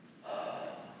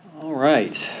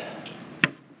right.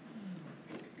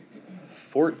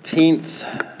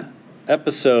 14th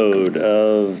episode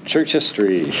of Church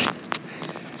History.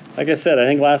 Like I said, I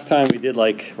think last time we did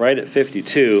right at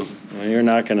 52. Well, you're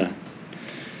not going to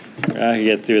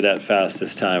get through that fast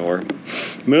this time. We're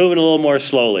moving a little more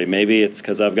slowly. Maybe it's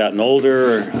because I've gotten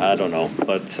older, or I don't know,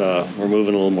 but we're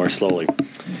moving a little more slowly.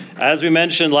 As we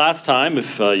mentioned last time,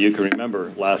 if you can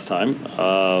remember last time,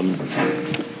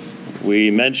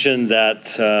 we mentioned that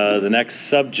the next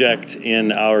subject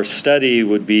in our study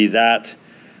would be that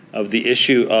of the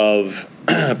issue of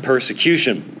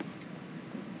persecution,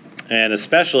 and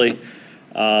especially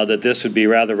that this would be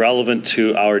rather relevant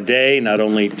to our day. Not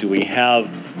only do we have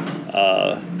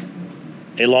a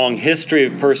long history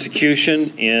of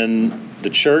persecution in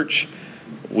the church,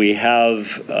 we have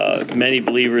many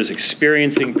believers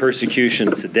experiencing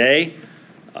persecution today.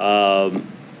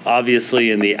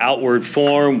 Obviously, in the outward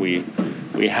form, we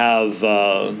have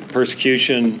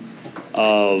persecution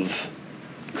of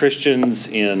Christians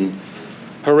in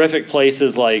horrific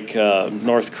places like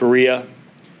North Korea,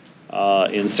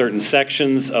 in certain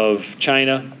sections of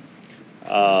China.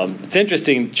 It's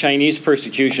interesting, Chinese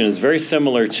persecution is very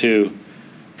similar to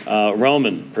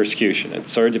Roman persecution. It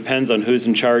sort of depends on who's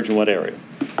in charge in what area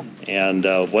and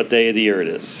what day of the year it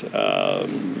is.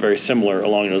 Very similar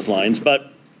along those lines. But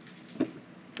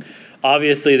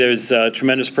obviously, there's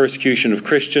tremendous persecution of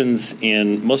Christians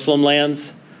in Muslim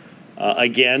lands.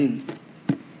 Again,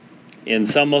 in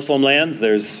some Muslim lands,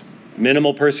 there's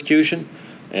minimal persecution,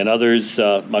 and others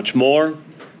much more.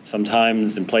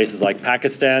 Sometimes in places like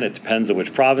Pakistan, it depends on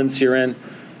which province you're in.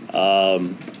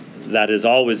 That has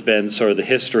always been sort of the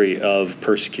history of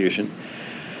persecution.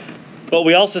 But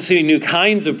we also see new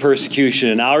kinds of persecution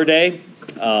in our day.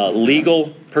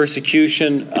 Legal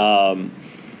persecution,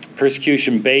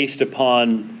 persecution based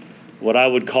upon what I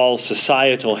would call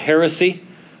societal heresy,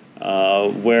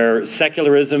 where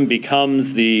secularism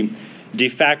becomes the de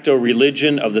facto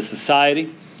religion of the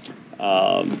society.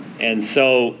 And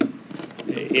so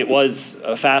it was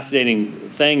a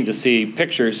fascinating thing to see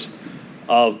pictures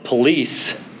of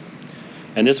police,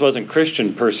 and this wasn't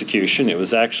Christian persecution, it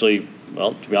was actually,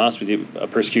 well, to be honest with you, a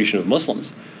persecution of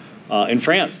Muslims. In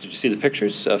France, did you see the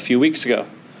pictures a few weeks ago?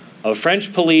 Of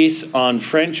French police on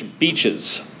French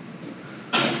beaches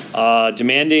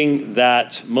demanding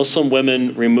that Muslim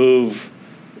women remove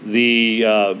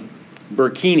the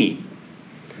burkini,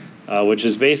 which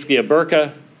is basically a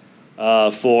burqa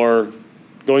for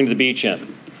going to the beach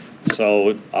in.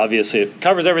 So obviously it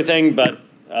covers everything, but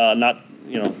not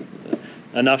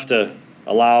enough to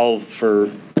allow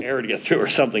for air to get through or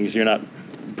something, so you're not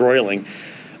broiling.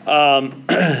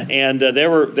 And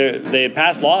they had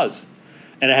passed laws,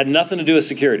 and it had nothing to do with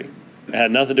security. It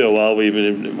had nothing to do with, well, we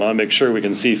want to make sure we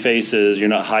can see faces, you're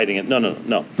not hiding it.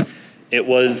 No.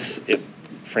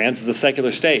 France is a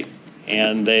secular state,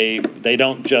 and they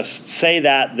don't just say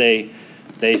that, they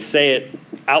say it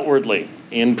outwardly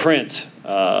in print.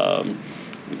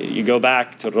 You go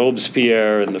back to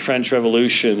Robespierre and the French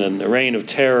Revolution and the Reign of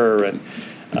Terror and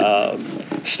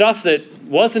stuff that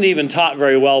wasn't even taught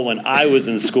very well when I was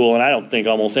in school, and I don't think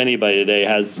almost anybody today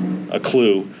has a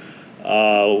clue.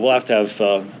 We'll have to have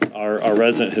our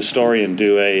resident historian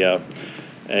do a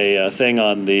thing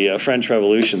on the French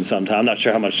Revolution sometime. I'm not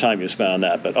sure how much time you spent on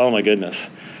that, but oh my goodness.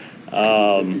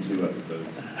 52 episodes.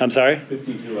 I'm sorry?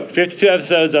 52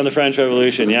 episodes on the French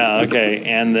Revolution, yeah, okay.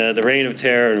 And the Reign of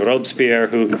Terror and Robespierre,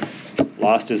 who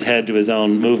lost his head to his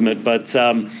own movement. But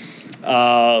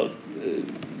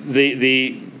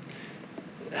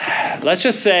let's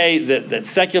just say that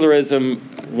secularism,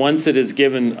 once it is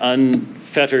given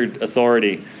unfettered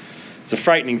authority, it's a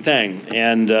frightening thing.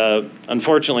 And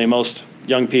unfortunately, most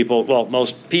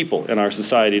people in our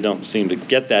society don't seem to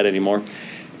get that anymore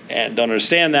and don't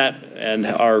understand that and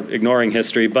are ignoring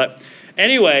history. But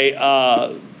anyway,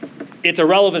 it's a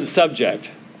relevant subject.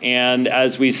 And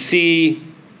as we see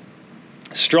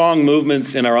strong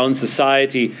movements in our own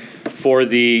society for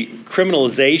the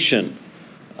criminalization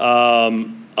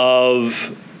of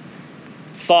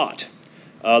thought,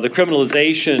 the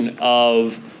criminalization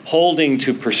of holding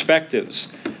to perspectives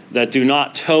that do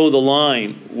not toe the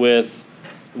line with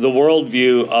the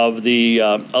worldview of the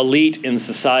elite in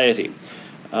society,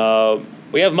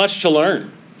 we have much to learn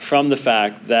from the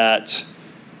fact that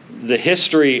the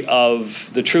history of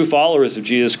the true followers of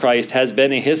Jesus Christ has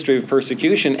been a history of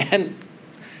persecution. And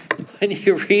when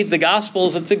you read the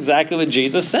Gospels, it's exactly what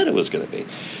Jesus said it was going to be.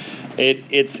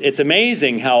 It's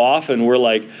amazing how often we're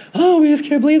like, oh, we just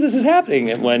can't believe this is happening.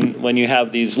 And when you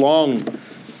have these long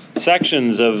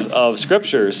sections of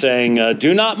Scripture saying,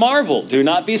 do not marvel, do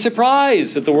not be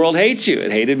surprised that the world hates you.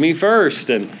 It hated me first.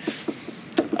 And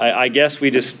I guess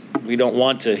we don't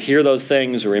want to hear those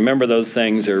things or remember those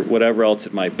things or whatever else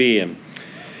it might be. And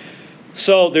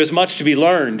so there's much to be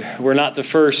learned. We're not the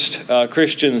first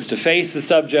Christians to face the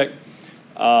subject.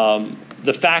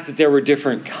 The fact that there were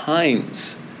different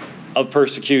kinds of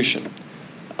persecution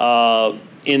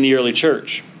in the early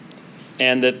church,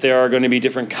 and that there are going to be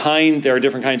different kinds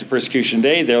of persecution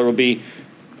today. There will be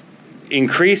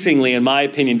increasingly, in my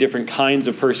opinion, different kinds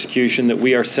of persecution that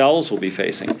we ourselves will be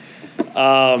facing.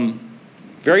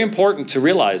 Very important to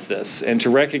realize this and to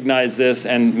recognize this,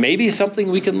 and maybe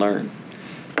something we can learn.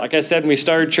 Like I said, when we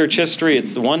started church history,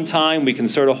 it's the one time we can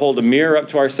sort of hold a mirror up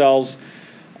to ourselves.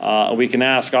 We can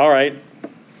ask, all right,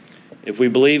 if we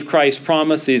believe Christ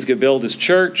promised He's going to build His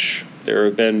church, there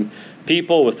have been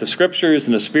people with the Scriptures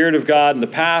and the Spirit of God in the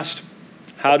past.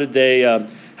 How did they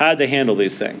handle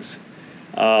these things?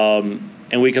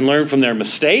 And we can learn from their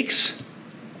mistakes,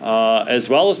 as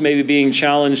well as maybe being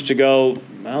challenged to go,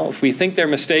 well, if we think they're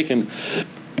mistaken,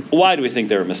 why do we think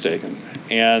they're mistaken?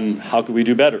 And how could we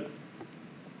do better?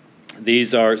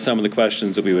 These are some of the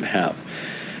questions that we would have.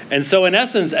 And so in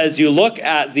essence, as you look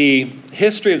at the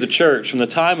history of the church from the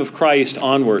time of Christ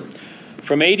onward,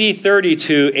 from AD 30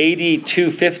 to AD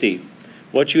 250,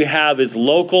 what you have is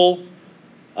local,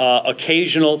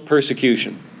 occasional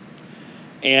persecution.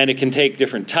 And it can take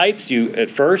different types. At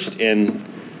first, in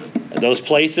those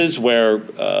places where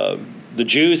the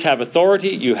Jews have authority,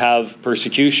 you have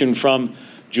persecution from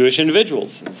Jewish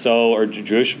individuals, or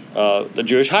the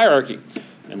Jewish hierarchy.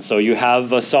 And so you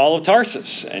have Saul of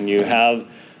Tarsus, and you have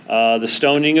the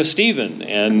stoning of Stephen,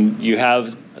 and you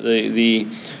have the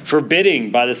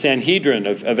forbidding by the Sanhedrin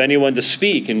of anyone to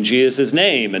speak in Jesus'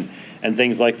 name, and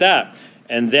things like that.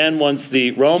 And then once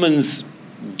the Romans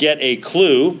get a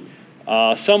clue,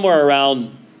 somewhere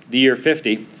around the year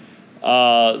 50,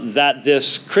 that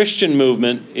this Christian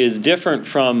movement is different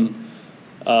from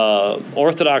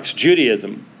Orthodox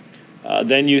Judaism,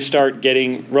 then you start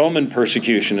getting Roman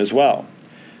persecution as well.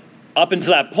 Up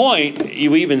until that point,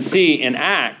 you even see in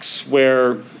Acts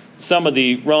where some of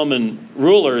the Roman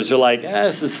rulers are like,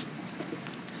 this is,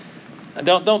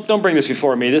 don't bring this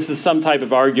before me. This is some type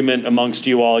of argument amongst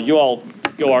you all. You all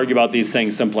go argue about these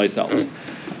things someplace else.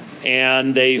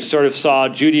 And they sort of saw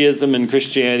Judaism and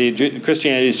Christianity.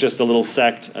 Christianity is just a little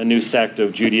sect, a new sect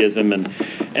of Judaism.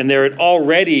 And there had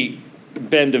already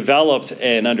been developed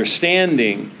an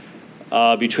understanding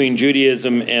between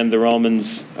Judaism and the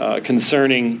Romans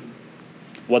concerning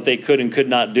what they could and could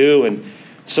not do. And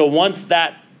so once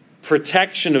that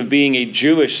protection of being a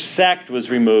Jewish sect was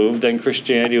removed, then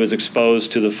Christianity was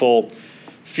exposed to the full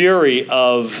fury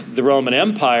of the Roman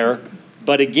Empire.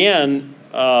 But again,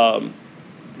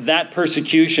 that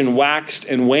persecution waxed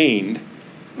and waned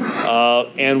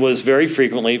and was very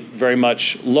frequently very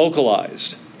much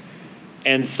localized.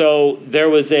 And so there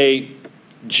was a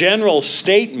general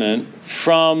statement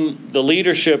from the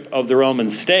leadership of the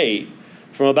Roman state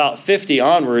from about 50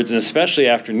 onwards, and especially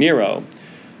after Nero,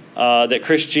 that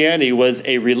Christianity was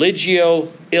a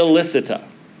religio illicita.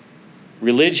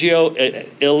 Religio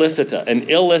illicita, an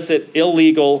illicit,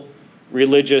 illegal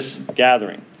religious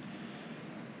gathering.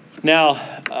 Now,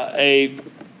 a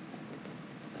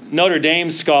Notre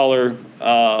Dame scholar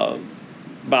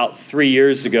about 3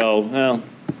 years ago, well,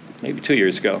 maybe 2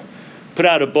 years ago, put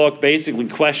out a book basically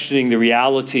questioning the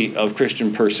reality of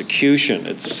Christian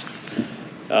persecution.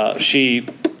 She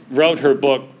wrote her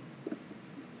book,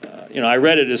 I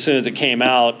read it as soon as it came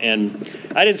out, and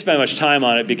I didn't spend much time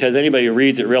on it because anybody who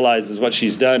reads it realizes what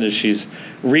she's done is she's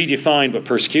redefined what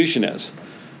persecution is.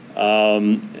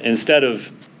 Instead of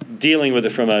dealing with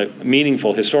it from a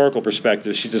meaningful historical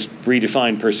perspective, she just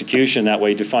redefined persecution that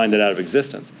way, defined it out of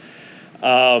existence.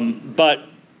 But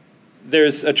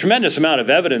there's a tremendous amount of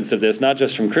evidence of this, not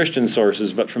just from Christian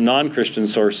sources, but from non-Christian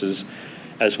sources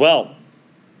as well.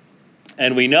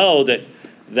 And we know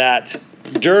that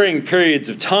during periods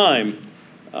of time,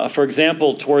 for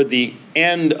example, toward the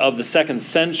end of the 2nd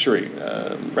century,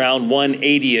 around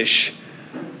 180-ish,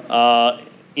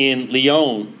 in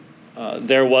Lyon,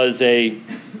 there was a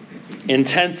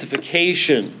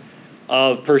intensification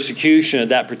of persecution at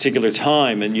that particular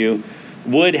time. And you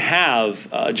would have,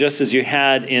 just as you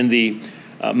had in the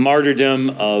martyrdom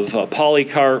of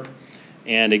Polycarp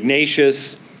and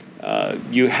Ignatius,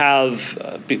 you have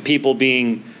people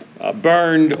being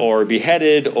burned or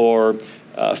beheaded or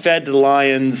fed to the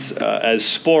lions as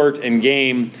sport and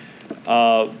game.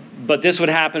 But this would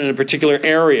happen in a particular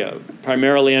area,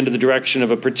 primarily under the direction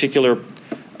of a particular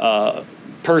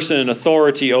person in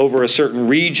authority over a certain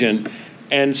region.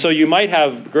 And so you might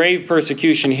have grave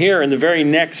persecution here, and the very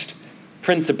next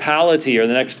principality or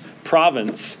the next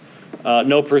province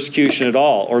no persecution at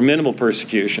all or minimal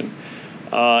persecution.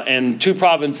 And 2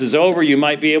 provinces over, you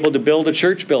might be able to build a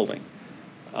church building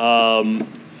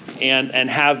and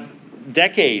have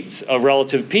decades of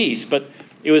relative peace. But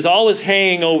it was always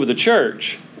hanging over the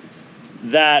church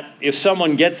that if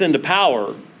someone gets into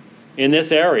power in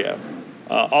this area,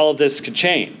 all of this could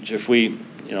change. If we,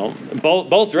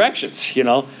 both directions,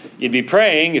 you'd be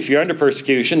praying if you're under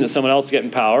persecution that someone else get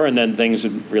in power and then things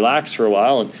would relax for a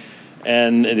while.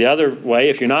 And the other way,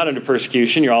 if you're not under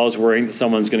persecution, you're always worrying that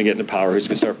someone's going to get into power who's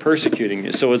going to start persecuting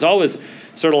you. So it was always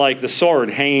sort of like the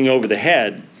sword hanging over the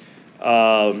head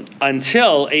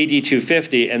until AD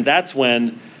 250, and that's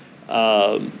when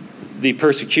the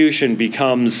persecution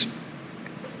becomes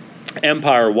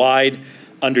empire-wide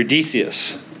under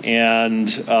Decius. And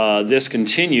this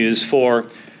continues for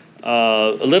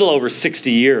a little over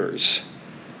 60 years.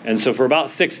 And so for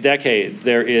about 6 decades,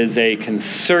 there is a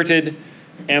concerted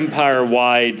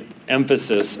empire-wide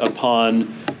emphasis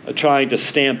upon trying to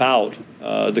stamp out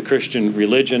the Christian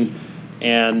religion.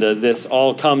 And this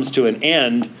all comes to an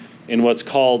end in what's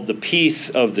called the Peace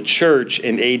of the Church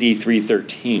in AD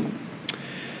 313.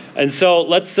 And so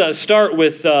let's start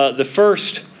with the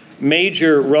first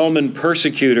major Roman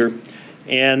persecutor,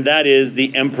 and that is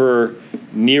the Emperor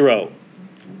Nero.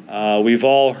 We've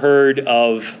all heard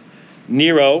of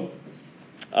Nero.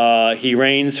 He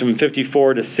reigns from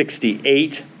 54 to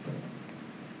 68.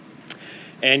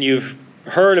 And you've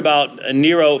heard about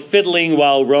Nero fiddling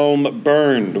while Rome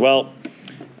burned. Well,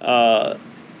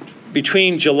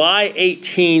 between July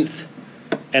 18th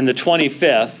and the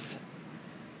 25th,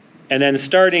 and then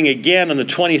starting again on the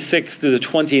 26th through the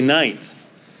 29th.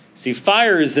 See,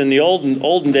 fires in the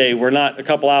olden day were not a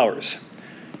couple hours.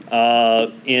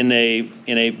 In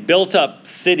a built-up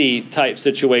city type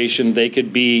situation, they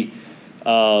could be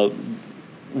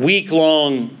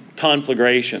week-long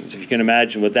conflagrations, if you can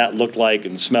imagine what that looked like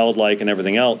and smelled like and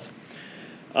everything else.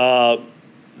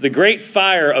 The Great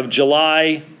Fire of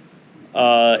July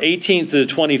 18th through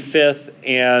the 25th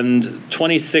and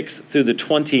 26th through the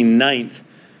 29th.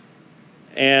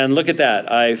 And look at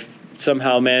that. I've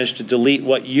somehow managed to delete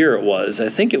what year it was. I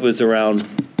think it was around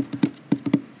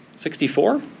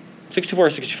 64? 64 or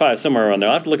 65, somewhere around there.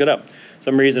 I'll have to look it up. For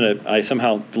some reason, I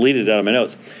somehow deleted it out of my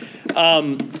notes.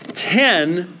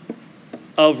 10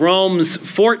 of Rome's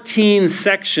 14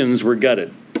 sections were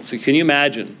gutted. So can you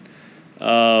imagine?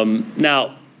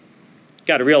 Now,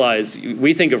 got to realize,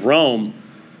 we think of Rome,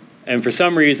 and for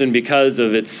some reason, because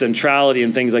of its centrality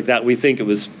and things like that, we think it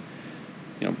was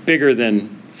bigger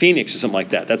than Phoenix or something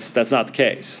like that. That's not the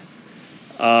case.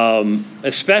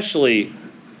 Especially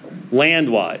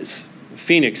land-wise,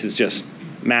 Phoenix is just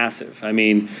massive. I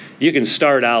mean, you can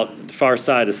start out the far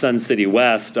side of Sun City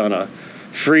West on a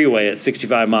freeway at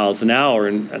 65 miles an hour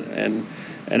and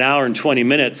an hour and 20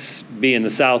 minutes be in the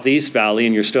Southeast Valley,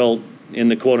 and you're still in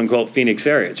the quote-unquote Phoenix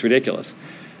area. It's ridiculous.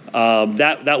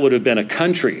 That would have been a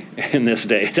country in this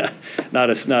day, not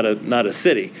a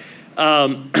city.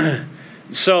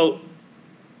 So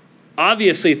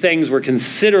obviously things were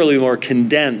considerably more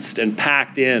condensed and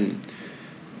packed in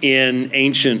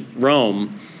ancient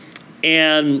Rome,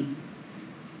 and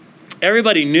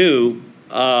everybody knew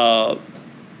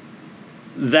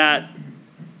that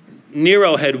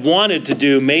Nero had wanted to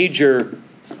do major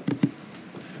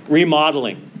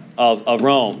remodeling of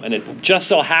Rome, and it just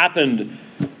so happened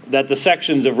that the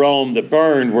sections of Rome that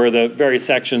burned were the very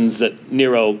sections that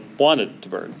Nero wanted to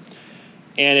burn.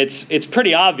 And it's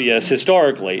pretty obvious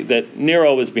historically that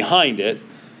Nero was behind it,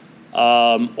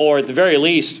 or at the very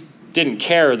least didn't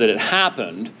care that it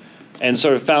happened and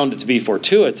sort of found it to be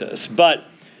fortuitous. But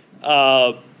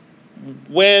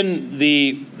when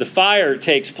the fire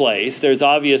takes place, there's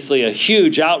obviously a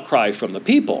huge outcry from the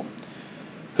people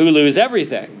who lose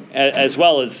everything, as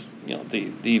well as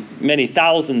the many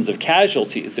thousands of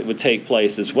casualties that would take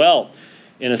place as well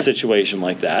in a situation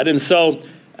like that. And so,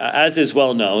 as is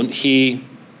well known, he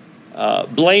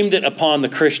blamed it upon the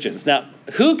Christians. Now,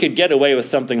 who could get away with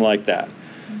something like that?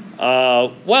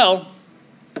 Well,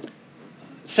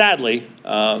 sadly,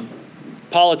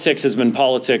 politics has been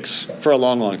politics for a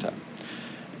long, long time.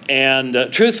 And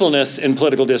truthfulness in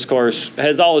political discourse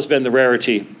has always been the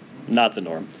rarity, not the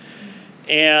norm.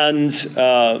 And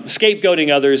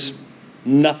scapegoating others,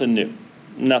 nothing new.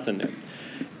 Nothing new.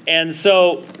 And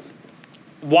so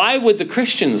why would the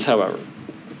Christians, however,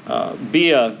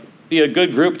 be a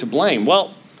good group to blame?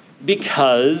 Well,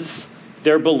 because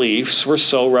their beliefs were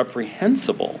so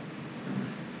reprehensible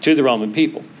to the Roman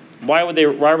people. Why were they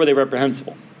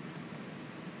reprehensible?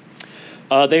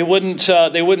 They wouldn't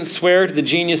swear to the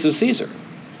genius of Caesar.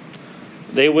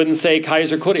 They wouldn't say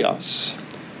Kaiser Kurios.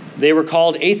 They were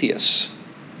called atheists.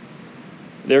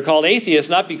 They're called atheists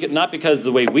not because of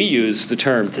the way we use the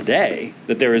term today,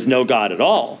 that there is no God at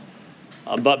all,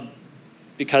 but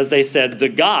because they said the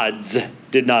gods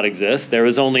did not exist. There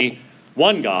was only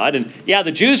one God. And yeah,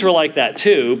 the Jews were like that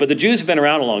too, but the Jews have been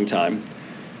around a long time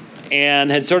and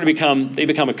had sort of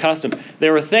become accustomed.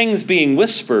 There were things being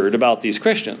whispered about these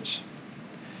Christians.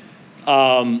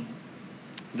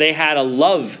 They had a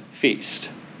love feast,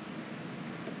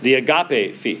 the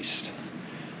agape feast.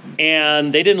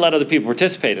 And they didn't let other people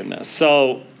participate in this.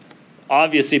 So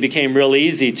obviously it became real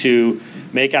easy to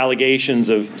make allegations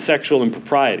of sexual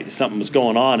impropriety. Something was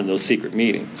going on in those secret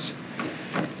meetings.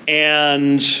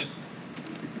 And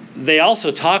they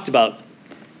also talked about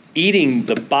eating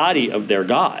the body of their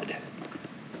God.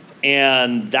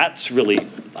 And that's really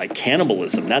like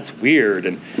cannibalism. That's weird.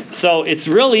 And so it's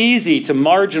real easy to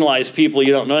marginalize people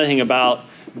you don't know anything about,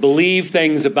 believe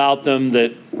things about them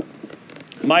that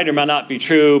might or might not be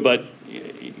true, but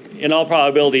in all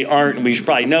probability aren't, and we should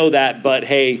probably know that, but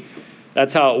hey,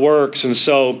 that's how it works. And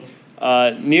so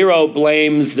Nero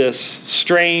blames this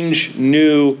strange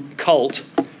new cult,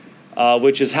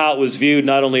 which is how it was viewed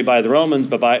not only by the Romans,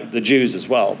 but by the Jews as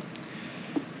well,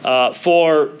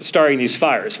 for starting these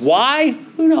fires. Why?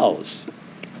 Who knows?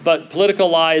 But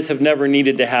political lies have never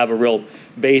needed to have a real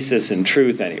basis in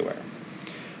truth anywhere.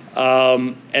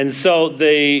 And so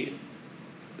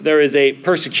there is a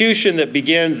persecution that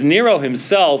begins. Nero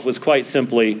himself was quite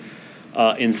simply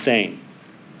insane.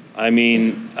 I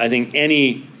mean, I think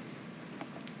any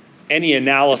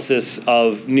analysis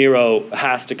of Nero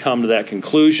has to come to that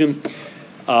conclusion.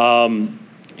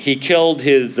 He killed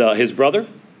his brother.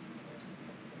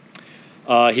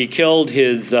 He killed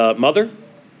his mother.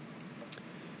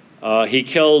 He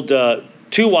killed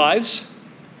 2 wives.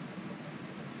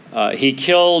 He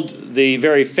killed the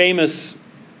very famous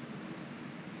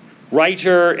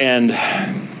writer, and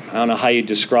I don't know how you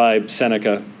describe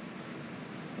Seneca.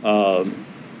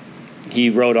 He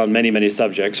wrote on many, many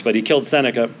subjects, but he killed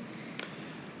Seneca.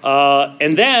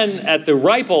 And then at the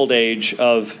ripe old age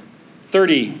of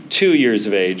 32 years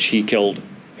of age, he killed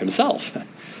himself.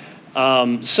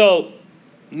 So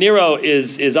Nero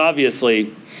is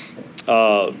obviously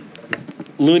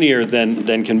loonier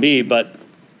than can be, but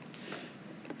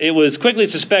it was quickly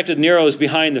suspected Nero was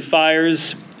behind the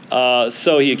fires.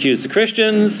 So he accused the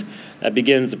Christians. That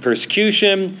begins the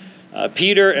persecution.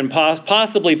 Peter and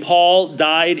possibly Paul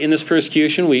died in this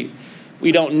persecution. We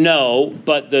don't know,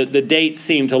 but the dates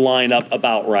seem to line up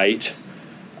about right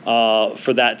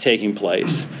for that taking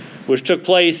place, which took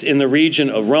place in the region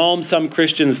of Rome. Some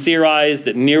Christians theorized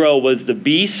that Nero was the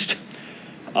beast.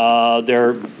 I've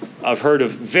heard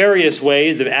of various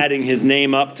ways of adding his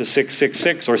name up to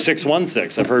 666 or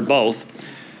 616. I've heard both.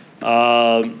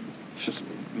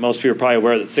 Most of you are probably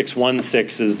aware that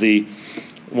 616 is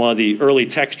one of the early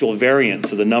textual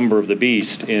variants of the number of the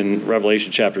beast in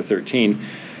Revelation chapter 13.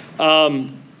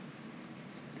 The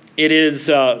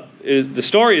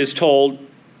story is told,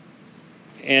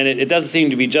 and it doesn't seem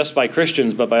to be just by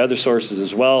Christians, but by other sources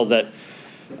as well, that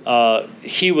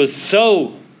he was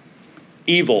so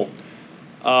evil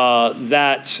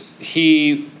that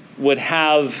he was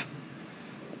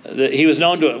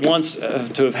known to at once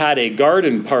to have had a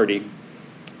garden party,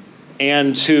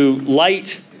 and to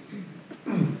light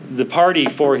the party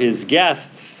for his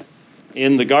guests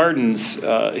in the gardens.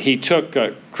 He took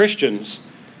Christians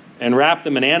and wrapped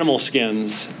them in animal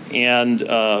skins and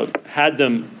had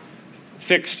them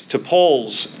fixed to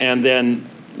poles and then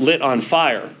lit on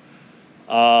fire.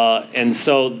 And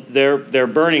so their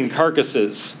burning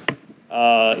carcasses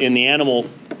in the animal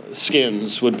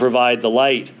skins would provide the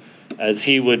light as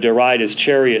he would ride his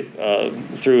chariot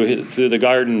through the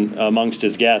garden amongst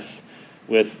his guests,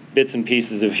 with bits and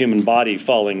pieces of human body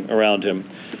falling around him.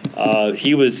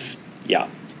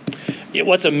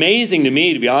 What's amazing to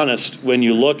me, to be honest, when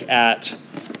you look at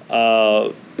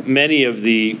many of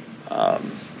the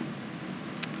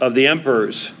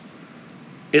emperors,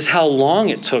 is how long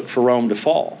it took for Rome to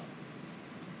fall.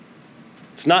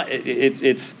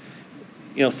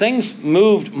 Things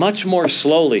moved much more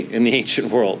slowly in the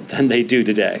ancient world than they do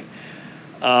today.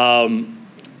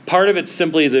 Part of it's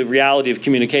simply the reality of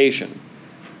communication.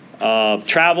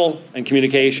 Travel and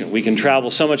communication. We can travel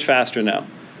so much faster now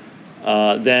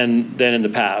than in the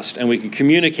past, and we can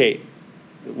communicate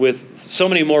with so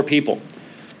many more people.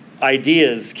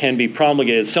 Ideas can be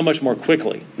promulgated so much more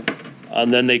quickly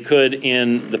than they could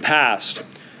in the past.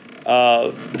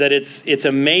 That it's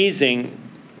amazing,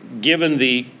 given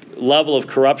the level of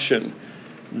corruption,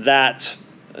 that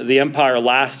the empire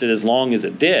lasted as long as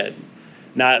it did.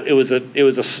 Now it was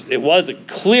a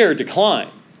clear decline.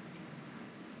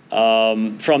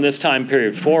 From this time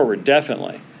period forward,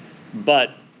 definitely. But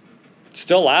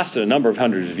still lasted a number of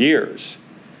hundreds of years.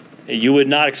 You would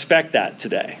not expect that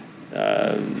today.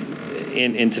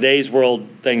 In today's world,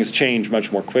 things change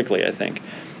much more quickly, I think,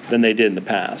 than they did in the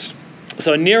past.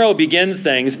 So Nero begins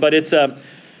things, but it's a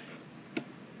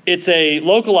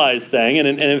localized thing, and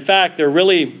in fact, there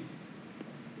really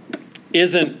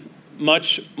isn't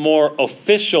much more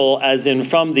official, as in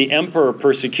from the emperor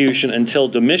persecution until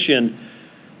Domitian,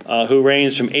 who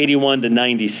reigns from 81 to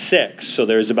 96. So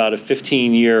there's about a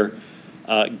 15-year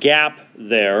gap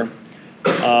there.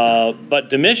 But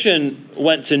Domitian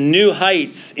went to new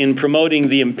heights in promoting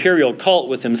the imperial cult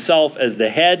with himself as the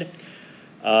head.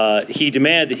 He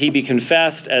demanded that he be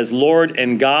confessed as Lord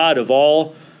and God of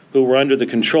all who were under the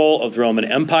control of the Roman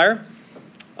Empire.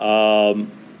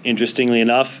 Interestingly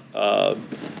enough,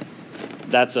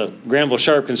 that's a Granville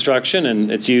Sharp construction,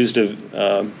 and it's used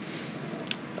of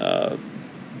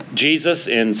Jesus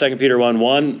in 2 Peter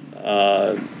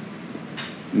 1:1,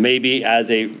 maybe as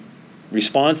a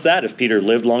response to that, if Peter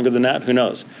lived longer than that, who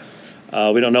knows?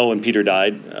 We don't know when Peter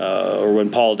died or when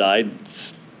Paul died.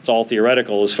 It's all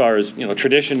theoretical as far as,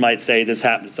 tradition might say this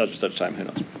happened at such and such time, who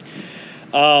knows?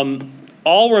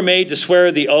 All were made to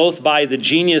swear the oath by the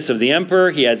genius of the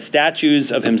emperor. He had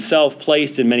statues of himself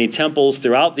placed in many temples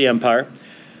throughout the empire.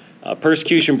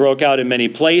 Persecution broke out in many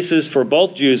places, for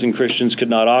both Jews and Christians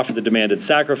could not offer the demanded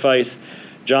sacrifice.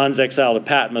 John's exile to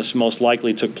Patmos most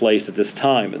likely took place at this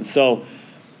time. And so,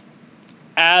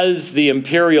 as the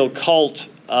imperial cult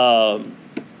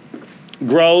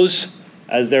grows,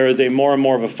 as there is a more and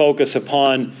more of a focus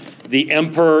upon the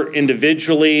emperor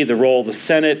individually, the role of the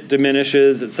Senate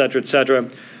diminishes, et cetera,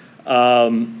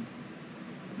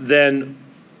 then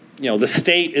the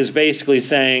state is basically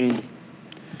saying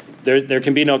there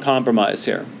can be no compromise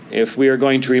here. If we are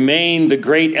going to remain the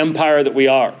great empire that we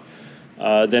are,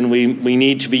 then we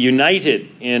need to be united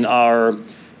in our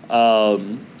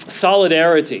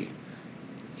solidarity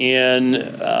in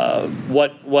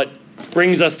what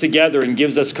brings us together and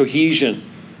gives us cohesion,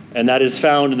 and that is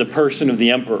found in the person of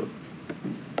the emperor.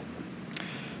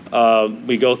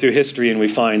 We go through history and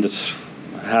we find this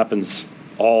happens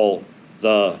all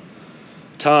the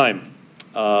time.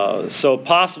 So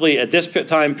possibly at this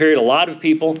time period, a lot of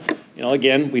people,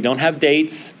 again, we don't have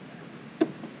dates.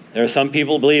 There are some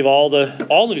people who believe all the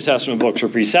New Testament books were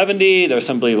pre-70. There are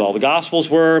some who believe all the Gospels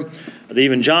were, that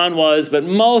even John was, but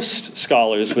most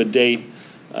scholars would date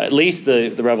at least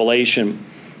the Revelation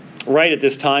right at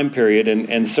this time period,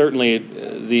 and certainly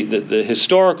the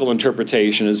historical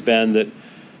interpretation has been that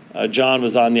John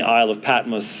was on the Isle of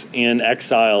Patmos in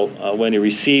exile when he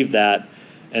received that,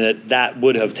 and that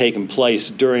would have taken place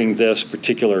during this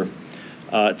particular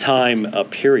time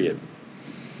period.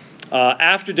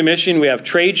 After Domitian, we have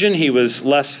Trajan. He was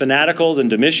less fanatical than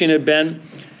Domitian had been.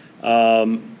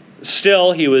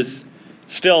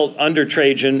 Still under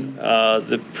Trajan,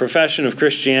 the profession of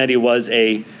Christianity was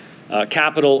a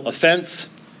capital offense.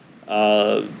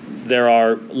 There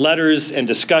are letters and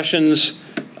discussions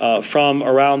from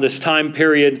around this time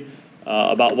period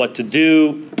about what to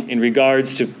do in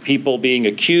regards to people being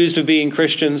accused of being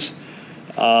Christians.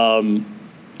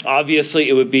 Obviously,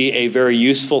 it would be a very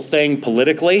useful thing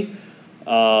politically.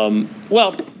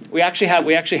 We actually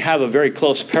have a very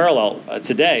close parallel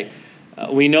today.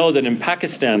 We know that in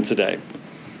Pakistan today,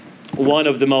 one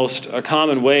of the most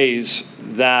common ways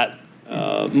that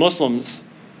Muslims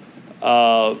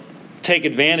take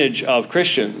advantage of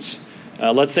Christians.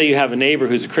 Let's say you have a neighbor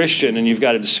who's a Christian and you've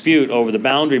got a dispute over the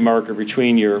boundary marker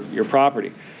between your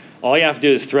property. All you have to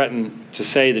do is threaten to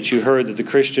say that you heard that the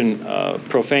Christian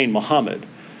profaned Muhammad,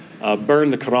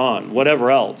 burned the Quran, whatever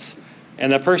else.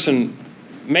 And that person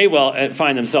may well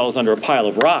find themselves under a pile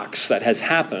of rocks. That has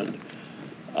happened.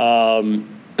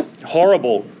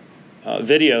 Horrible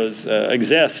videos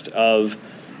exist of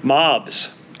mobs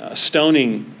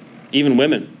stoning even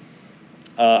women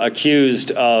accused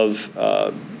of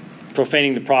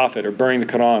profaning the prophet or burning the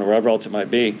Quran or wherever else it might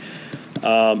be.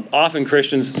 Often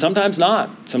Christians, sometimes not,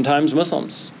 sometimes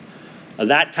Muslims.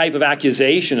 That type of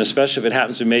accusation, especially if it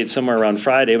happens to be made somewhere around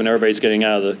Friday when everybody's getting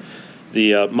out of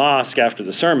the mosque after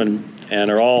the sermon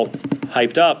and are all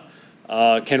hyped up,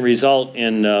 can result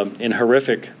in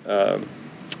horrific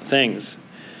things.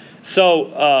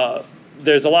 So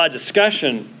there's a lot of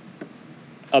discussion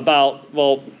about,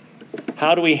 well,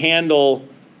 how do we handle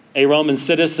a Roman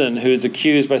citizen who's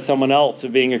accused by someone else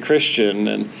of being a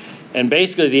Christian? And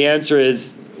basically the answer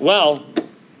is, well,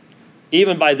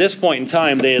 even by this point in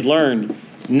time, they had learned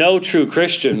no true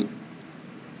Christian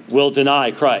will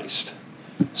deny Christ.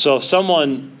 So if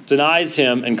someone denies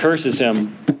him and curses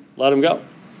him, let him go.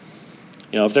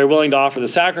 If they're willing to offer the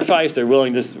sacrifice, they're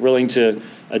willing to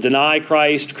deny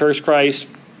Christ, curse Christ,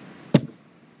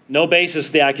 No basis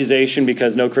to the accusation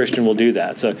because no Christian will do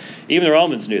that. So even the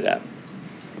Romans knew that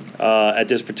at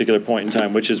this particular point in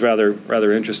time, which is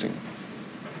rather interesting.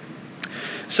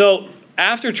 So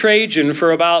after Trajan,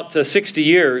 for about 60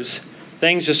 years,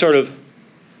 things just sort of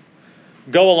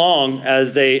go along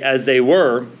as they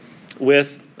were, with,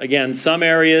 again, some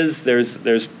areas there's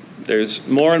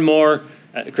more and more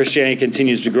Christianity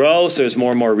continues to grow, so there's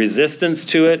more and more resistance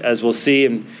to it, as we'll see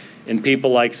in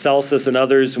people like Celsus and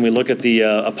others when we look at the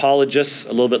apologists a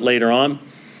little bit later on.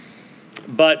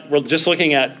 But we're just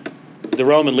looking at the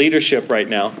Roman leadership right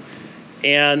now.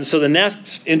 And so the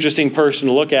next interesting person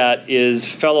to look at is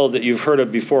a fellow that you've heard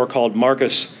of before called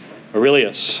Marcus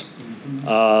Aurelius,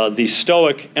 the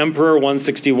Stoic emperor,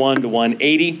 161 to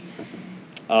 180.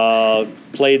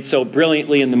 Played so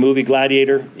brilliantly in the movie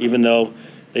Gladiator, even though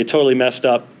they totally messed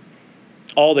up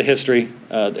all the history.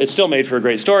 It still made for a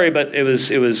great story, but it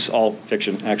was all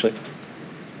fiction, actually.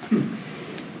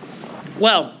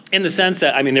 Well, in the sense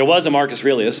that, I mean, there was a Marcus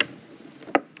Aurelius,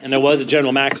 and there was a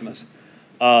General Maximus.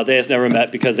 They just never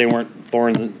met because they weren't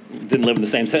born, didn't live in the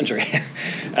same century.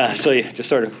 So you just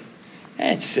sort of,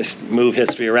 just move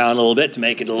history around a little bit to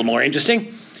make it a little more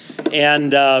interesting.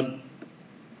 And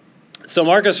so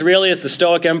Marcus Aurelius, the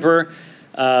Stoic emperor,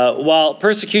 while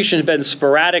persecution had been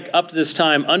sporadic up to this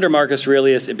time, under Marcus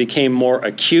Aurelius it became more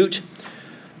acute.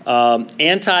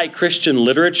 Anti-Christian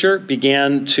literature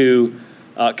began to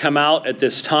come out at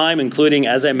this time, including,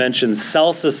 as I mentioned,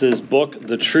 Celsus's book,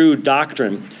 The True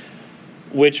Doctrine,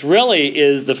 which really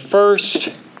is the first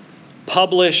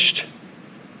published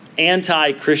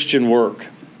anti-Christian work.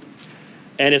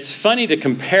 And it's funny to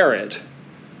compare it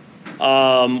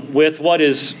with what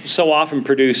is so often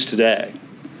produced today.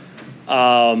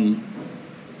 A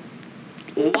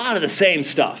lot of the same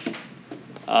stuff.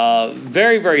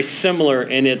 Very, very similar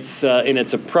in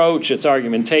its approach, its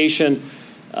argumentation,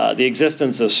 the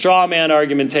existence of straw man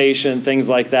argumentation, things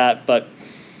like that. But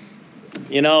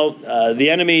the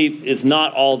enemy is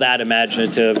not all that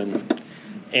imaginative,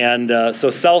 and so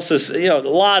Celsus, a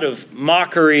lot of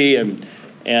mockery and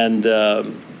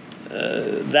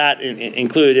that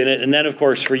included in it. And then, of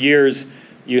course, for years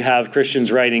you have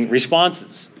Christians writing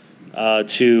responses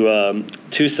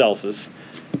to Celsus.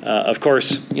 Of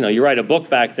course, you write a book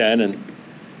back then, and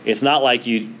it's not like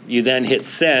you then hit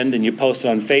send and you post it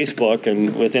on Facebook,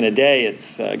 and within a day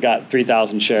it's got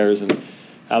 3,000 shares and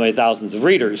how many thousands of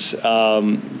readers.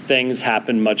 Things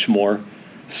happen much more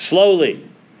slowly.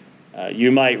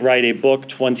 You might write a book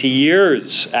 20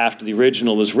 years after the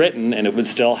original was written, and it would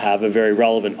still have a very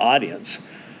relevant audience.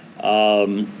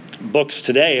 Books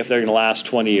today, if they're going to last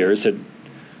 20 years,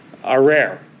 are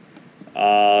rare.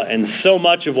 And so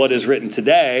much of what is written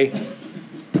today,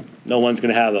 no one's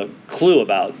going to have a clue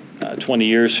about 20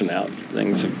 years from now.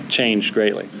 Things have changed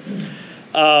greatly.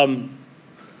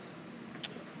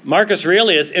 Marcus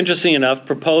Aurelius, interesting enough,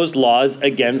 proposed laws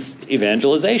against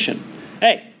evangelization.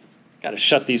 Hey, got to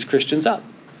shut these Christians up.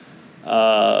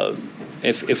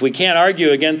 If we can't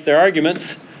argue against their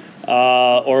arguments,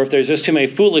 or if there's just too many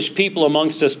foolish people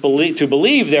amongst us to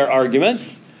believe their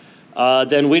arguments,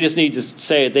 then we just need to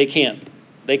say they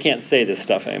can't say this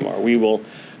stuff anymore. We will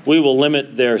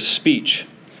limit their speech.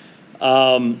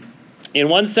 In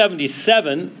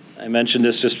 177, I mentioned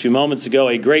this just a few moments ago,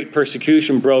 a great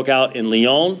persecution broke out in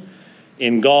Lyon,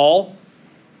 in Gaul.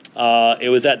 It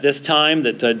was at this time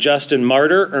that Justin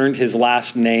Martyr earned his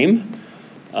last name.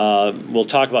 We'll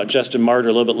talk about Justin Martyr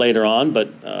a little bit later on, but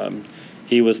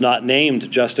he was not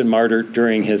named Justin Martyr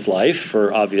during his life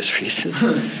for obvious reasons.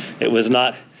 It was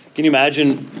not. Can you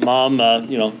imagine mom,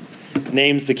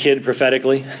 names the kid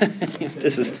prophetically?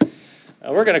 This is.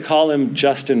 We're going to call him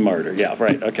Justin Martyr. Yeah,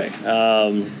 right. Okay.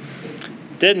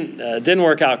 Didn't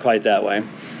work out quite that way.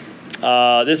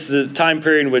 This is a time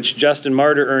period in which Justin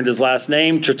Martyr earned his last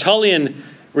name. Tertullian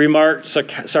remarked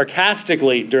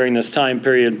sarcastically during this time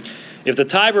period, if the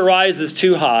Tiber rises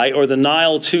too high or the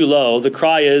Nile too low, the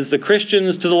cry is, the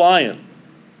Christians to the lion.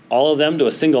 All of them to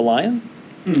a single lion?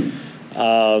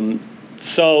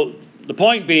 So the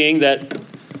point being that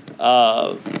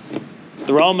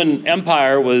the Roman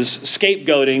Empire was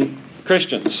scapegoating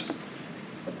Christians.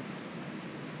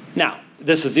 Now,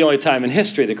 this is the only time in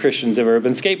history that Christians have ever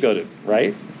been scapegoated,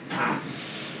 right?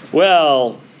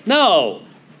 Well, no.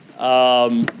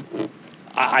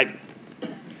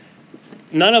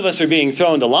 None of us are being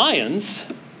thrown to lions,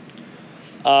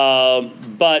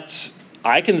 but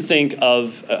I can think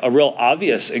of a real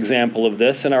obvious example of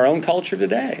this in our own culture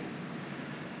today.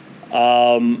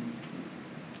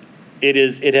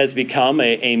 It has become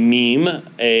a meme,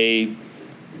 a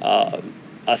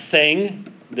thing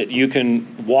that you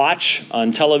can watch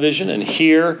on television and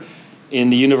hear in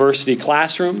the university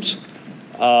classrooms,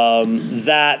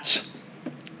 that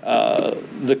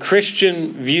the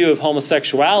Christian view of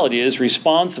homosexuality is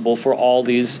responsible for all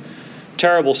these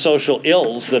terrible social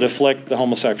ills that afflict the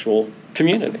homosexual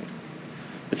community.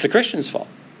 It's the Christian's fault.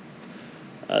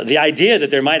 The idea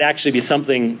that there might actually be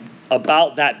something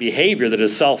about that behavior that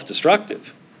is self-destructive,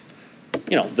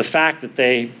 the fact that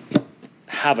they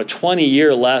have a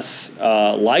 20-year less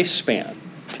lifespan,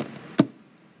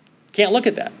 can't look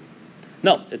at that.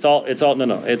 No, it's all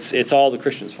the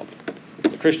Christian's fault.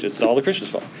 It's all the Christian's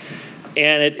fault.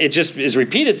 And it just is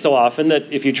repeated so often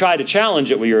that if you try to challenge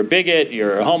it, well, you're a bigot,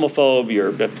 you're a homophobe, you're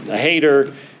a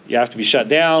hater, you have to be shut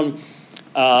down.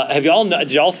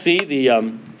 Did y'all see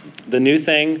the new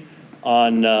thing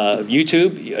on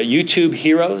YouTube? YouTube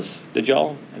Heroes?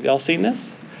 Have y'all seen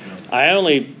this?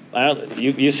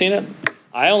 You seen it?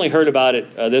 I only heard about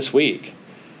it this week.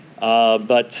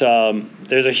 But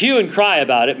there's a hue and cry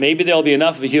about it. Maybe there'll be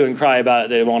enough of a hue and cry about it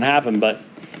that it won't happen. But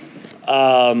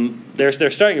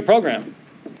they're starting a program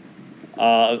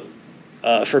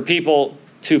for people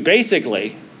to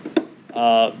basically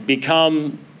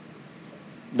become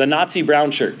the Nazi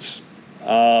brown shirts.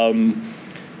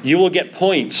 You will get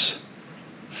points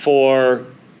for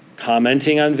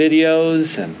commenting on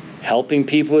videos and helping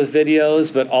people with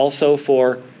videos, but also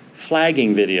for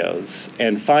flagging videos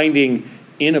and finding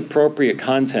inappropriate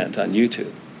content on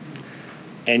YouTube.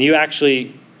 And you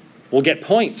actually will get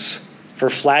points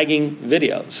for flagging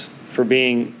videos for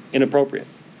being inappropriate.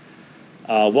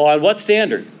 Well, on what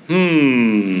standard?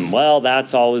 Well,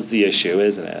 that's always the issue,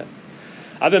 isn't it?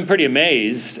 I've been pretty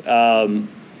amazed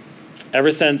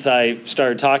ever since I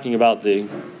started talking about the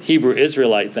Hebrew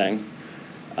Israelite thing.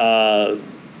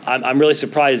 I'm really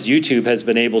surprised YouTube has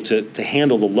been able to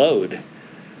handle the load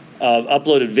of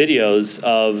uploaded videos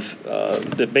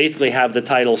that basically have the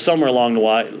title somewhere along the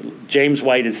line, James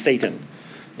White is Satan.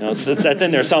 That's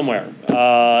in there somewhere.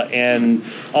 And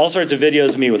all sorts of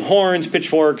videos of me with horns,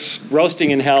 pitchforks, roasting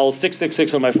in hell,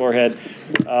 666 on my forehead.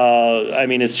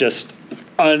 It's just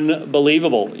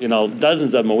unbelievable.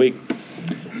 Dozens of them a week.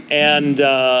 And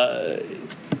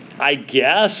I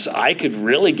guess I could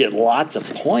really get lots of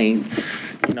points,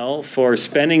 for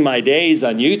spending my days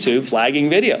on YouTube flagging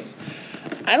videos.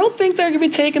 I don't think they're going to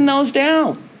be taking those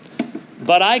down.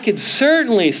 But I could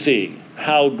certainly see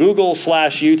how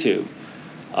Google/YouTube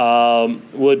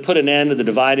would put an end to the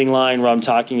dividing line where I'm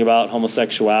talking about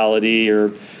homosexuality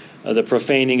or the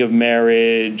profaning of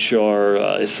marriage or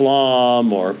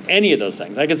Islam or any of those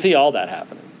things. I could see all that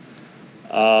happening.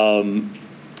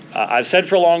 I've said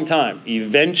for a long time,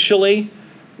 eventually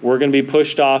we're going to be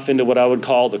pushed off into what I would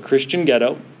call the Christian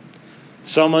ghetto.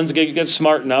 Someone's going to get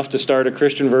smart enough to start a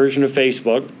Christian version of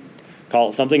Facebook, call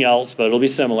it something else, but it'll be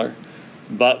similar.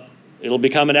 But it'll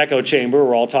become an echo chamber.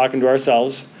 We're all talking to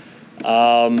ourselves.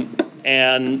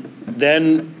 And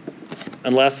then,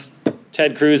 unless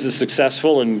Ted Cruz is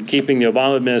successful in keeping the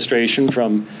Obama administration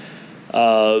from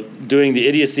doing the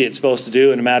idiocy it's supposed to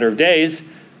do in a matter of days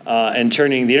and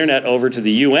turning the internet over to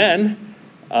the UN,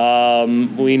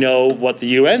 we know what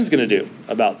the UN's going to do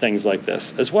about things like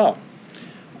this as well.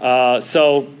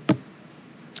 So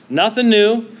nothing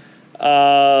new.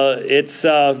 It's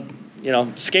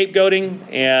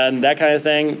scapegoating and that kind of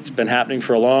thing. It's been happening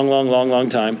for a long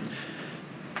time.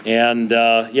 And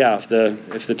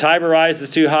if the Tiber rises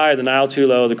too high, the Nile too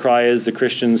low, the cry is the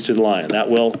Christians to the lion.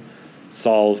 That will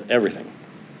solve everything.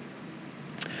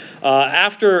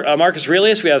 After Marcus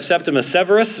Aurelius, we have Septimus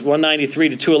Severus, 193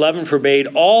 to 211, forbade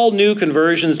all new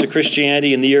conversions to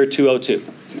Christianity in the year 202.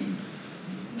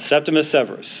 Septimus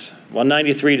Severus,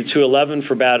 193 to 211,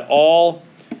 forbade all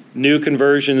new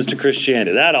conversions to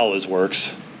Christianity. That always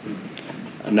works.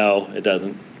 No, it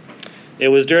doesn't. It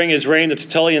was during his reign that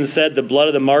Tertullian said, the blood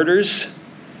of the martyrs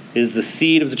is the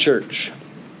seed of the church.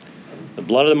 The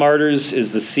blood of the martyrs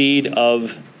is the seed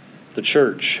of the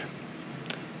church.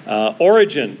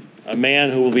 Origen, a man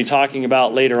who we'll be talking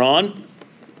about later on,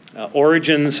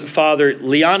 Origen's father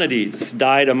Leonides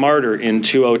died a martyr in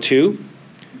 202.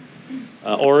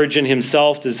 Origen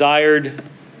himself desired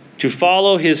to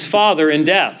follow his father in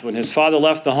death. When his father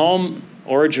left the home,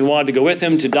 Origen wanted to go with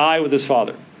him to die with his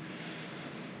father.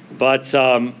 But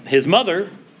his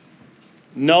mother,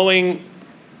 knowing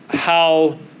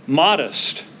how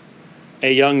modest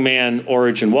a young man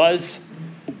Origen was,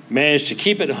 managed to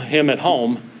keep him at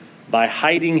home by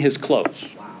hiding his clothes.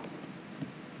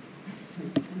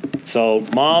 So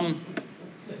mom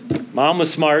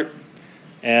was smart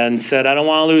and said, I don't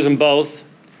want to lose them both,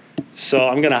 so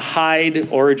I'm going to hide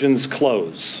Origen's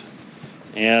clothes.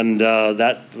 And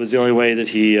that was the only way that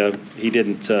he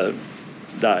didn't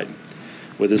die,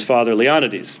 with his father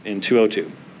Leonides in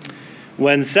 202.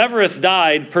 When Severus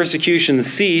died, persecution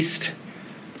ceased,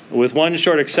 with one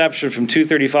short exception from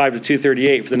 235 to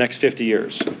 238 for the next 50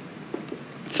 years.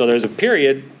 So there's a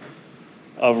period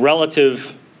of relative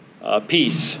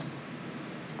peace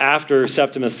after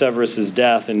Septimus Severus's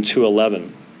death in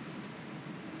 211.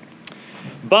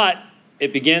 But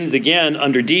it begins again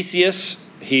under Decius.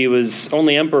 He was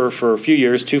only emperor for a few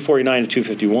years, 249 to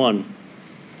 251.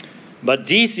 But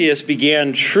Decius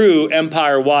began true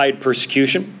empire-wide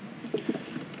persecution.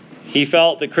 He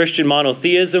felt that Christian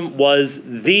monotheism was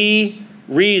the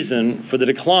reason for the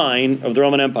decline of the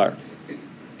Roman Empire.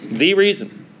 The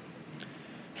reason.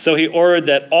 So he ordered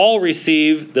that all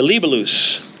receive the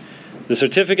libellus, the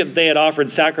certificate that they had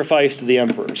offered sacrifice to the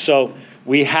emperor. So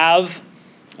we have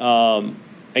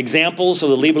examples of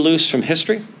the libellus from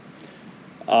history.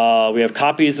 We have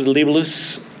copies of the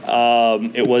libellus.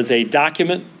 It was a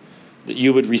document that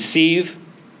you would receive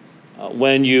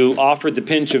when you offered the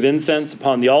pinch of incense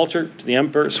upon the altar to the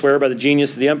emperor, swear by the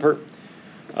genius of the emperor,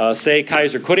 say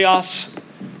Kaiser Kurios,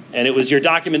 and it was your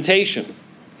documentation.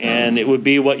 And it would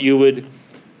be what you would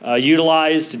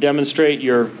utilize to demonstrate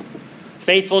your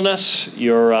faithfulness,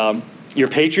 your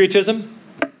patriotism.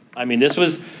 I mean, this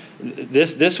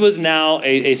was now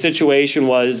a situation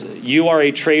was you are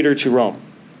a traitor to Rome.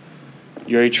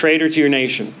 You're a traitor to your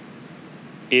nation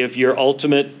if your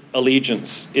ultimate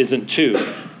allegiance isn't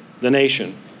to the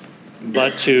nation,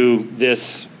 but to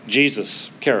this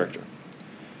Jesus character.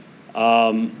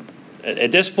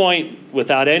 At this point,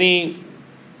 without any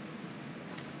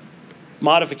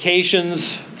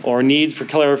modifications or need for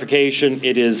clarification,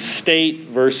 it is state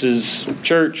versus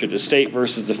church. It is state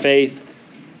versus the faith.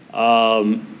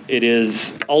 It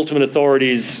is ultimate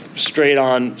authorities straight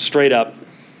up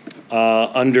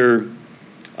under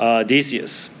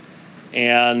Decius.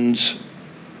 And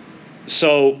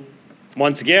so,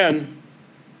 once again,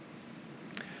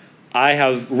 I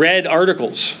have read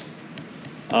articles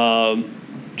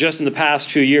just in the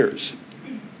past few years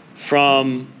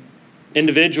from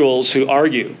individuals who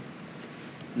argue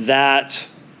that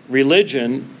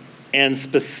religion, and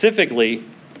specifically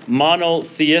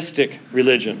monotheistic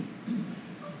religion,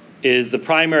 is the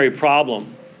primary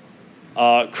problem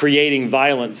creating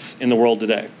violence in the world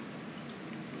today.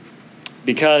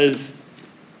 Because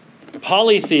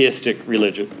polytheistic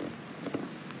religion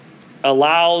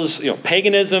allows,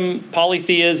 paganism,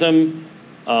 polytheism,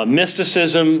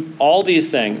 mysticism, all these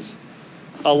things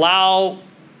allow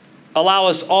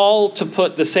us all to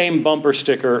put the same bumper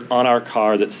sticker on our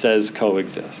car that says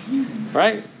coexist,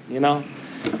 right?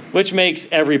 Which makes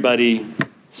everybody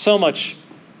so much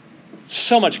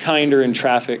kinder in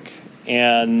traffic,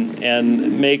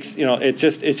 and makes, it's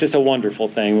just a wonderful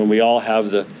thing when we all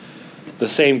have the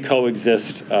same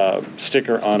coexist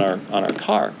sticker on our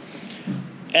car.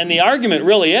 And the argument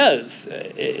really is,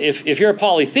 if you're a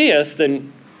polytheist,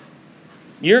 then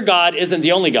your God isn't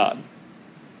the only God.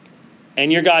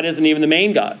 And your God isn't even the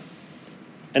main God.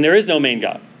 And there is no main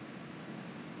God.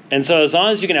 And so as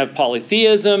long as you can have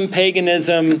polytheism,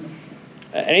 paganism,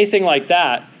 anything like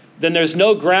that, then there's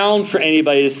no ground for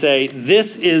anybody to say,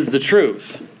 this is the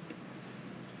truth.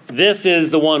 This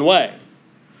is the one way.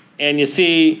 And you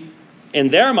see, in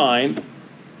their mind,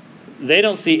 they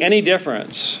don't see any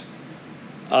difference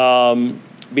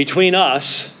between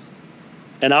us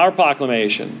and our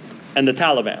proclamation and the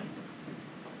Taliban.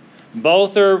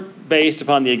 Both are based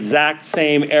upon the exact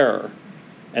same error,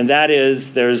 and that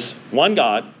is there's one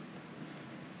God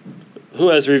who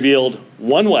has revealed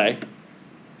one way,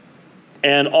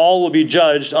 and all will be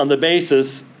judged on the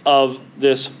basis of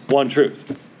this one truth.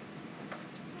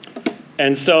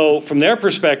 And so, from their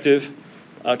perspective,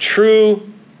 true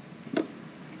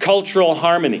cultural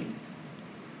harmony,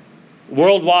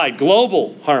 worldwide,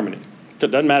 global harmony. It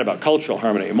doesn't matter about cultural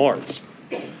harmony anymore. It's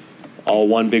all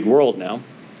one big world now.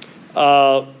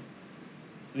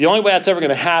 The only way that's ever going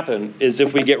to happen is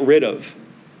if we get rid of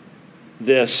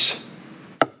this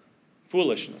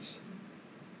foolishness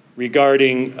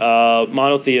regarding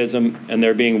monotheism and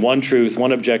there being one truth,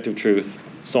 one objective truth,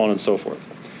 so on and so forth.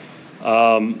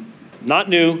 Not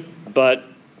new, but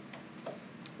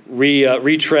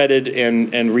retreaded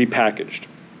and repackaged.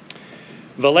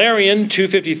 Valerian,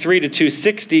 253 to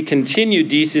 260, continued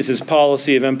Decius'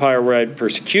 policy of empire-wide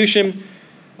persecution.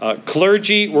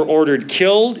 Clergy were ordered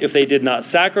killed if they did not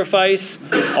sacrifice.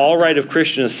 All right of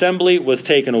Christian assembly was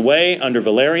taken away under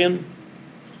Valerian.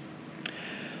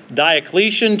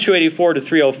 Diocletian, 284 to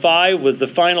 305, was the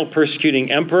final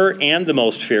persecuting emperor and the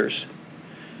most fierce.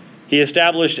 He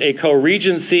established a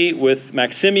co-regency with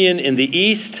Maximian in the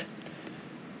east,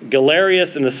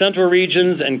 Galerius in the central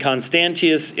regions, and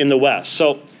Constantius in the west.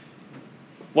 So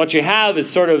what you have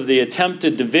is sort of the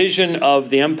attempted division of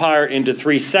the empire into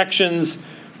three sections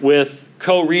with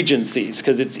co-regencies,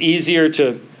 because it's easier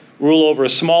to rule over a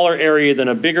smaller area than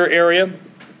a bigger area.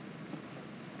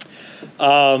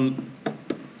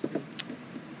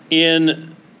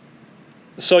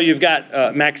 So you've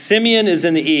got Maximian is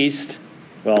in the east,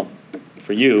 well,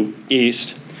 for you,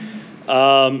 east.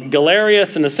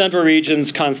 Galerius in the central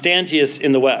regions, Constantius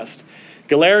in the west.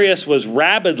 Galerius was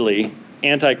rabidly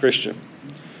anti-Christian.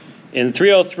 In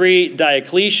 303,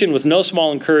 Diocletian, with no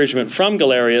small encouragement from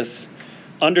Galerius,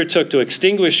 undertook to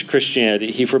extinguish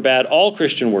Christianity. He forbade all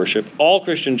Christian worship. All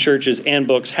Christian churches and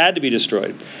books had to be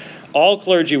destroyed. All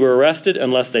clergy were arrested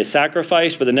unless they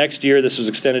sacrificed. For the next year, this was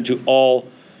extended to all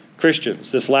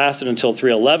Christians. This lasted until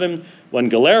 311, when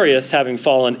Galerius, having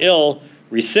fallen ill,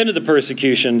 rescinded the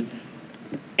persecution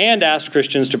and asked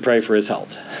Christians to pray for his health.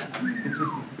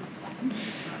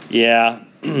 Yeah,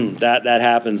 that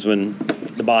happens when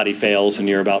the body fails and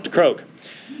you're about to croak.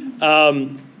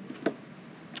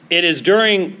 It is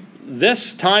during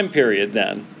this time period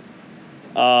then,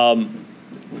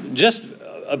 just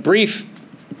a brief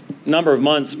number of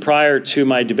months prior to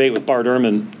my debate with Bart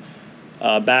Ehrman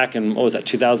back in,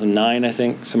 2009, I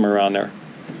think, somewhere around there.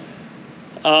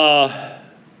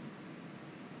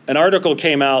 An article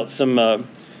came out, some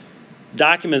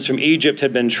documents from Egypt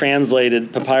had been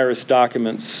translated, papyrus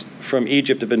documents from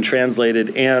Egypt had been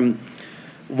translated, and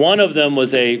one of them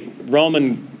was a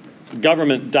Roman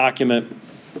government document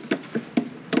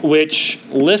which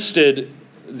listed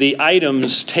the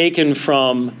items taken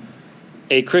from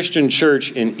a Christian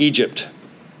church in Egypt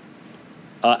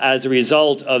as a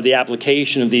result of the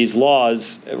application of these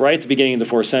laws right at the beginning of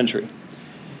the 4th century.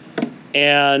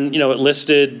 And, it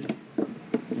listed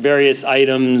various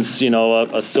items,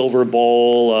 a silver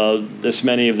bowl, this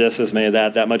many of this, this many of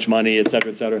that much money, et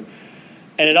cetera, et cetera.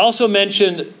 And it also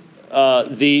mentioned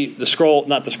the scroll,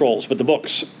 not the scrolls, but the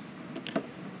books.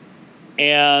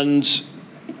 And,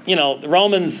 the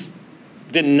Romans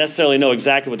didn't necessarily know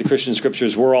exactly what the Christian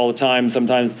scriptures were all the time.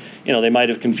 Sometimes, they might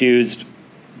have confused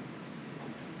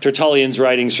Tertullian's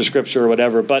writings for scripture or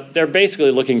whatever, but they're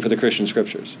basically looking for the Christian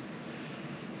scriptures.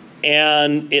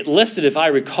 And it listed, if I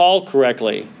recall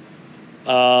correctly,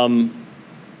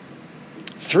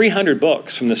 300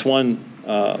 books from this one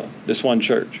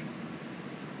church.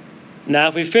 Now,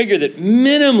 if we figure that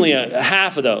minimally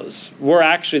half of those were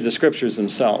actually the scriptures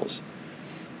themselves,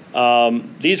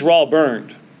 these were all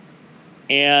burned.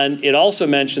 And it also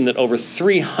mentioned that over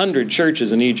 300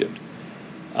 churches in Egypt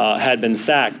had been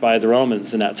sacked by the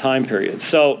Romans in that time period.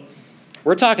 So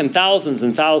we're talking thousands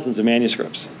and thousands of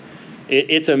manuscripts.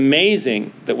 It's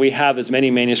amazing that we have as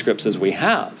many manuscripts as we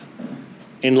have,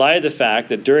 in light of the fact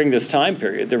that during this time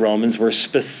period, the Romans were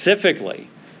specifically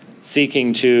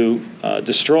seeking to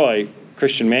destroy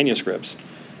Christian manuscripts,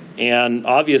 and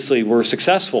obviously were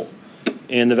successful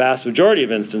in the vast majority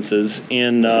of instances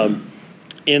in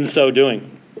so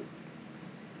doing.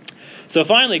 So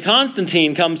finally,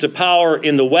 Constantine comes to power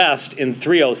in the West in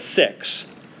 306.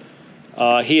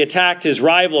 He attacked his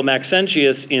rival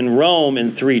Maxentius in Rome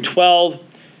in 312.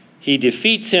 He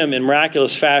defeats him in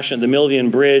miraculous fashion at the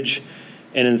Milvian Bridge.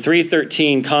 And in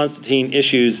 313, Constantine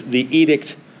issues the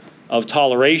Edict of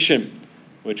Toleration,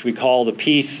 which we call the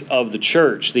Peace of the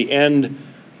Church, the end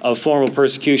of formal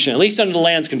persecution, at least under the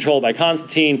lands controlled by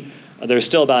Constantine. There's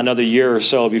still about another year or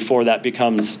so before that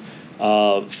becomes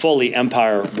fully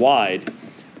empire-wide.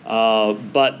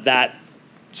 But that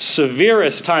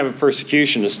severest time of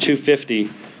persecution is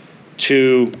 250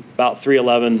 to about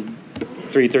 311,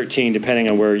 313, depending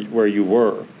on where you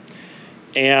were.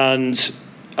 And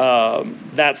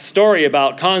that story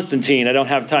about Constantine, I don't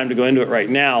have time to go into it right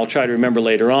now. I'll try to remember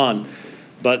later on.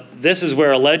 But this is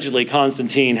where allegedly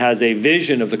Constantine has a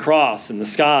vision of the cross in the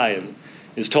sky and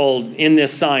is told, in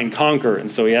this sign, conquer. And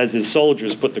so he has his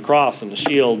soldiers put the cross on the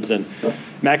shields. And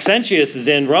Maxentius is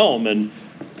in Rome,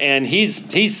 and he's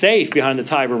safe behind the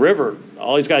Tiber River.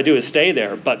 All he's got to do is stay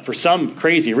there. But for some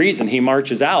crazy reason, he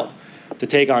marches out to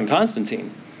take on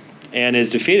Constantine and is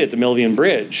defeated at the Milvian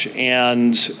Bridge.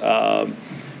 And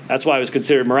that's why it was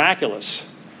considered miraculous.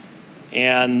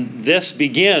 And this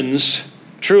begins,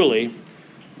 truly,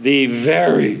 the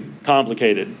very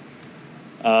complicated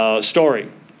story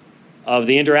of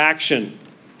the interaction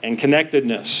and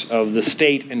connectedness of the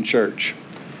state and church.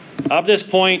 Up to this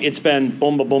point, it's been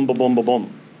boom, ba, boom, ba, boom, ba,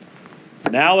 boom.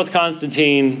 Now with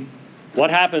Constantine,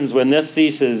 what happens when this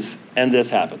ceases and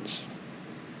this happens?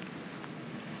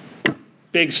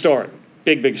 Big story,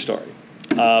 big story.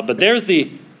 But there's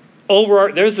the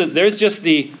there's just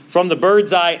the from the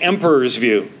bird's eye emperor's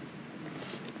view.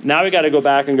 Now we got to go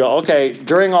back and go, okay,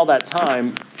 during all that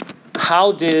time,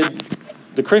 how did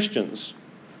the Christians,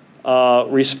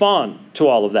 respond to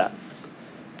all of that?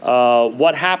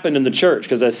 What happened in the church?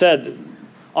 Because I said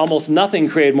almost nothing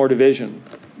created more division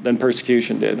than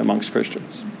persecution did amongst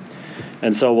Christians.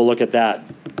 And so we'll look at that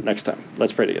next time.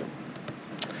 Let's pray together.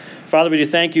 Father, we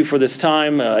do thank you for this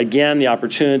time. Again, the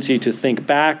opportunity to think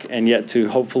back and yet to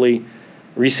hopefully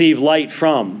receive light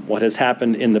from what has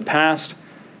happened in the past.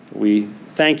 We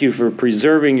thank you for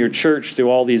preserving your church through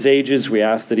all these ages. We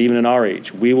ask that even in our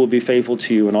age, we will be faithful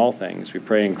to you in all things. We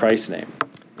pray in Christ's name.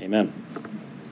 Amen.